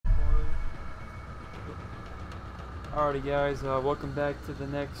Alrighty guys, welcome back to the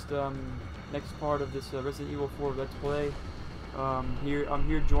next part of this Resident Evil 4 Let's Play. I'm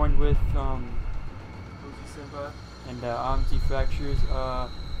here joined with Senpai. And I'm zFraxures.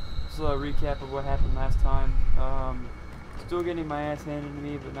 Just a recap of what happened last time. Still getting my ass handed to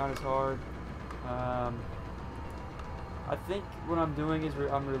me, but not as hard. I think what I'm doing is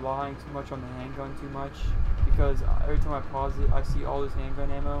I'm relying too much on the handgun too much, because every time I pause it, I see all this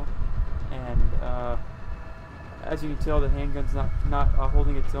handgun ammo, and as you can tell, the handgun's not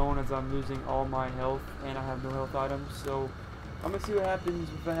holding its own, as I'm losing all my health and I have no health items. So I'm gonna see what happens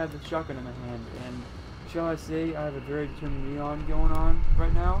if I have the shotgun in my hand. And shall I say, I have a very determined Leon going on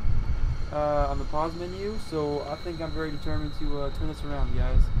right now on the pause menu. So I think I'm very determined to turn this around,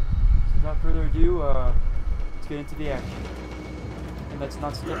 guys. So without further ado, let's get into the action. And let's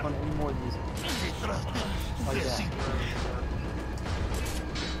not step on any more of these. Like that.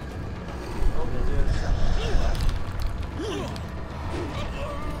 Oh, there it is.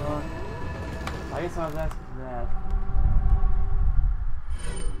 I guess I was asking for that.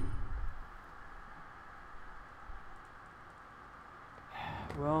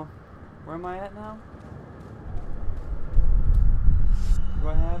 Well, where am I at now? Do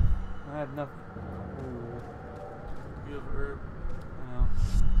I have? I have nothing. Ooh. You have herb. I know.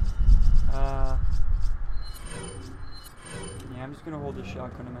 Yeah, I'm just gonna hold this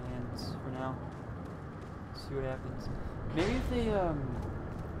shotgun in my hands for now. See what happens. Maybe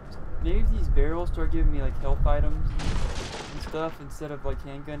if these barrels start giving me like health items and stuff instead of like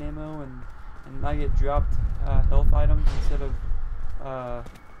handgun ammo, and I get dropped health items instead of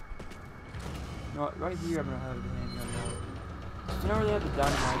you know what, right here I'm gonna have the handgun now. So now where they have the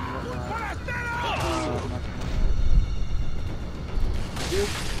dynamite and whatnot. Dude,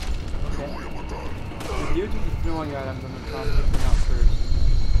 okay. The dudes with the throwing items, I'm gonna try and pick them out first.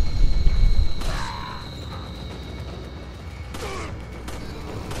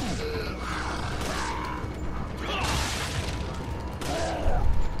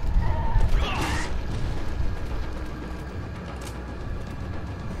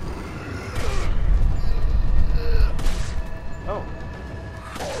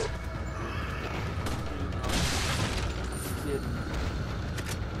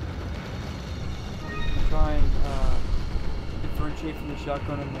 Try and differentiate from the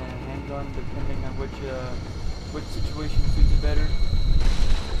shotgun and the handgun depending on which situation suits it better. I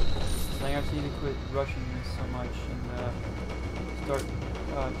think I just need to quit rushing this so much and start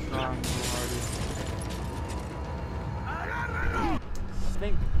trying a little harder. I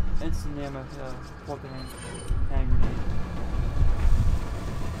think instantly I'm gonna pull up the hand grenade.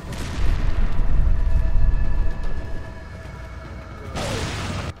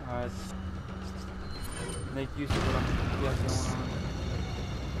 Alright. Make use of what I'm going on.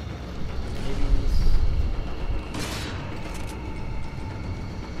 Maybe make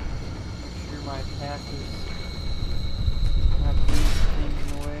sure my path is not these things in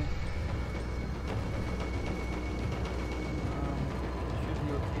the way. Should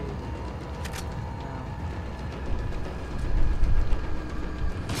be okay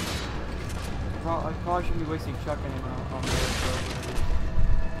now. I probably shouldn't be wasting shotgun ammo on the road.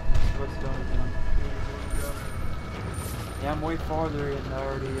 What's done. Yeah, I'm way farther and I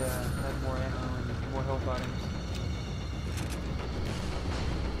already have more ammo and more health items.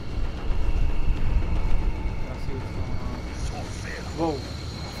 Let's see what's going on. Whoa!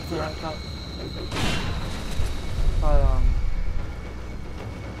 Yeah, I thought... Alright,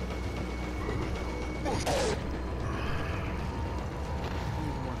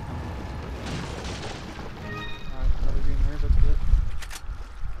 another green here, that's good.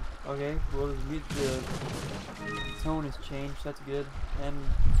 Okay, well the tone has changed, that's good. And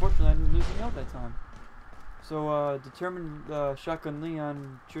fortunately I didn't lose any health that time. So determined Shotgun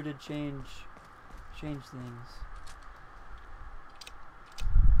Leon sure did change things.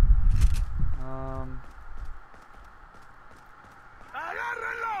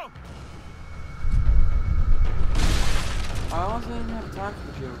 I honestly didn't have time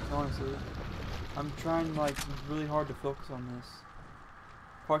for the jokes, honestly. I'm trying like really hard to focus on this.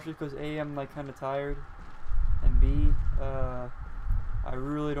 Partially because A, I'm like kinda tired, and B, I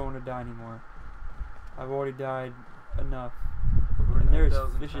really don't want to die anymore. I've already died enough. And there's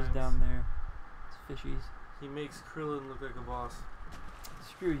fishes down there. It's fishies. He makes Krillin look like a boss.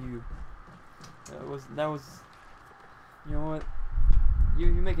 Screw you. That was you know what?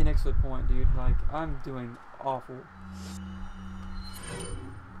 You make an excellent point, dude. Like, I'm doing awful.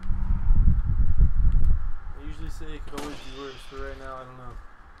 I usually say it could always be worse, but right now I don't know.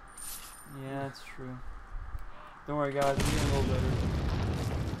 Yeah, that's true. Don't worry guys, we're getting a little better.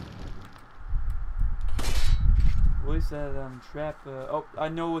 place that trap. Oh, I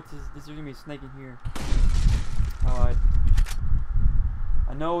know what this. There's gonna be a snake in here. I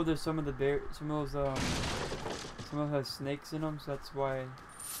know there's some of those some of them have snakes in them, so that's why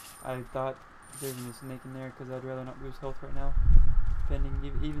I thought there's gonna be a snake in there, because I'd rather not lose health right now.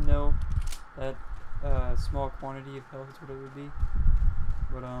 Even though that small quantity of health is what it would be.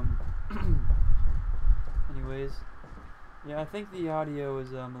 But anyways, yeah, I think the audio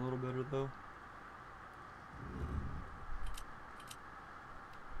is a little better though.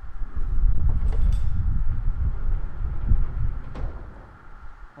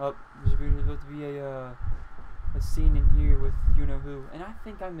 Oh, there's about to be a scene in here with you know who, and I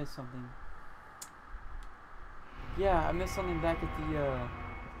think I missed something. Yeah, I missed something back at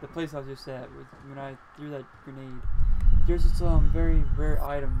the place I was just at when I threw that grenade. There's this very rare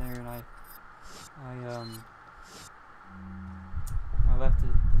item there, and I left it.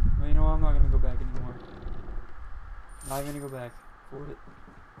 Well, you know what? I'm not gonna go back anymore. Not gonna go back for it.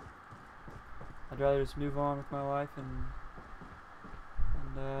 I'd rather just move on with my life and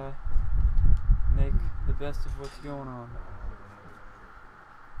make the best of what's going on.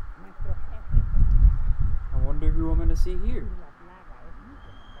 I wonder who I'm gonna see here.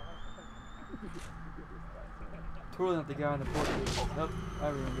 Totally not the guy in the portrait. Nope, I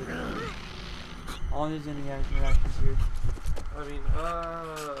remember it. All these interactions here. I mean,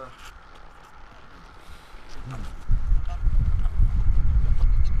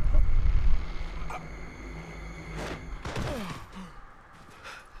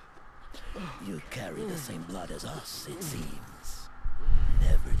 You carry the same blood as us, it seems.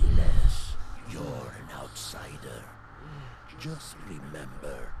 Nevertheless, you're an outsider. Just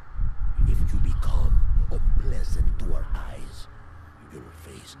remember, if you become unpleasant to our eyes, you'll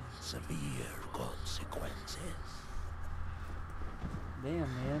face severe consequences.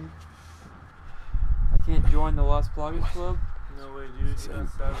 Damn, man. I can't join the Lost Bloggers Club? no way, dude. You're not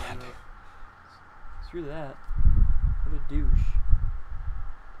savage enough. Screw that. What a douche.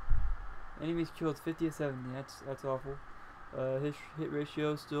 Enemies killed 50 of 70. That's awful. Hit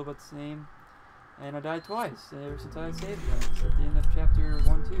ratio still about the same. And I died twice ever since I saved guns at the end of chapter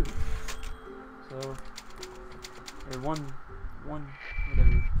 1-2. So, or one,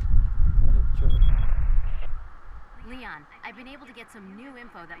 whatever. Sure. Leon, I've been able to get some new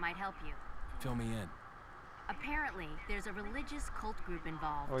info that might help you. Fill me in. Apparently, there's a religious cult group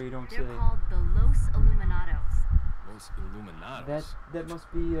involved. Oh, you don't They're say. called the Los Illuminados. Los Illuminados. That must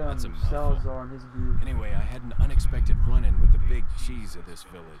be That's a mouthful. Salazar and his group. Anyway, I had an unexpected run-in with the big cheese of this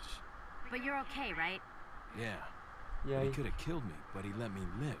village. But you're okay, right? Yeah. Yeah, He could have killed me, but he let me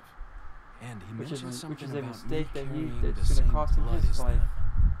live. And he which is mentioned something a about mistake me that carrying that's the gonna same cost him blood his as life. them.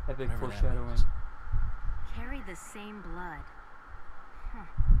 Epic Whatever that foreshadowing. means. Carry the same blood. Huh.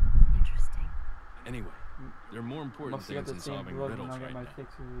 Interesting. Anyway, there are more important Must have got things the in same solving blood when riddles I got right my now.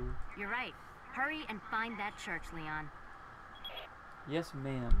 fix earlier. You're right. Hurry and find that church, Leon. Yes,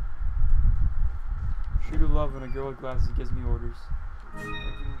 ma'am. Sure to love when a girl with glasses gives me orders. I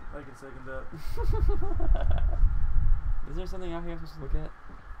can second that. Is there something out here I'm supposed to look at?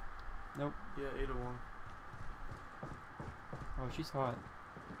 Nope. Yeah, 8 of 1. Oh, she's hot.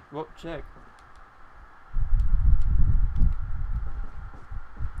 Well, check.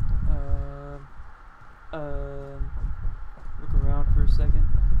 Look around for a second.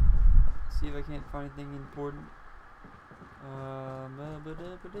 See if I can't find anything important.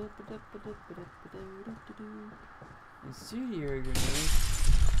 Incendiary grenade.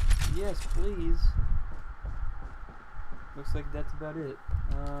 Yes, please. Looks like that's about it.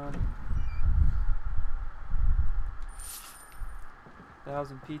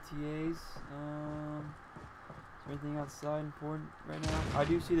 1,000 PTAs. Is there anything outside important right now? I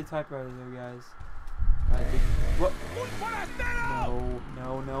do see the typewriter though, guys. I think. What?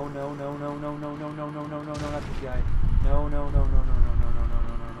 No, not this guy. No,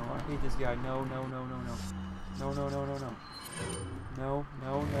 I hate this guy. No.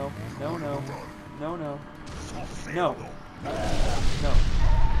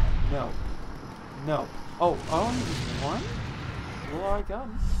 Oh, I only need just one? Well, I got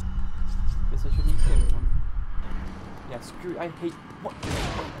him. Guess I shouldn't eat everyone. Yeah, screw. I hate. What?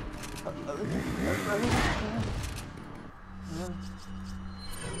 No.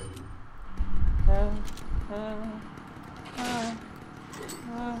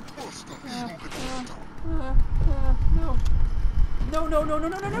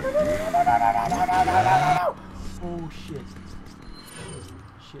 Oh shit.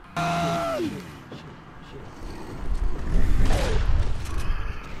 Shit.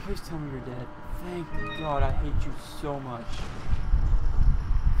 Please tell me you're dead. Thank God, I hate you so much.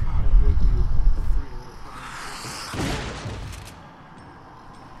 God, I hate you.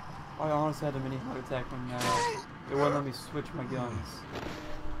 almost had a mini heart attack when it wouldn't let me switch my guns.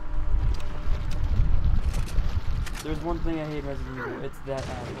 There's one thing I hate in Resident Evil, it's that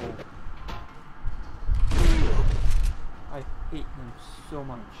asshole. I hate him so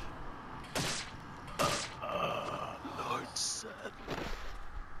much. Lord said.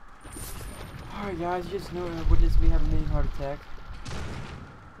 Alright guys, you just witnessed me have a mini heart attack.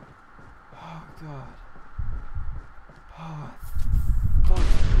 Oh god. Oh, fuck you.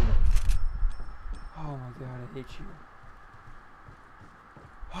 Oh my god, I hate you.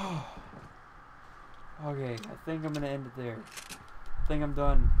 Okay, I think I'm gonna end it there. I think I'm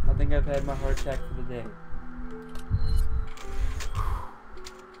done. I think I've had my heart attack for the day.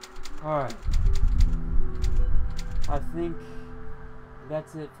 Alright. I think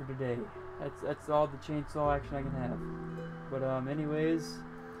that's it for today. That's all the chainsaw action I can have. But anyways,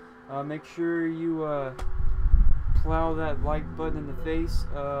 make sure you plow that like button in the face,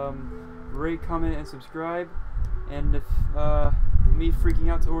 rate, comment, and subscribe. And if me freaking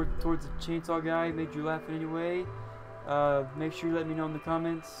out towards the chainsaw guy made you laugh in any way, make sure you let me know in the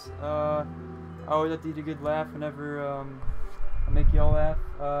comments. I always like to eat a good laugh whenever I make y'all laugh.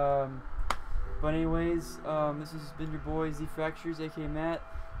 But anyways, this has been your boy zFraxures, aka Matt,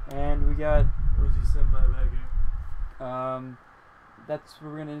 and we got OG Senpai back here. that's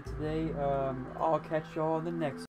what we're gonna do today. I'll catch y'all in the next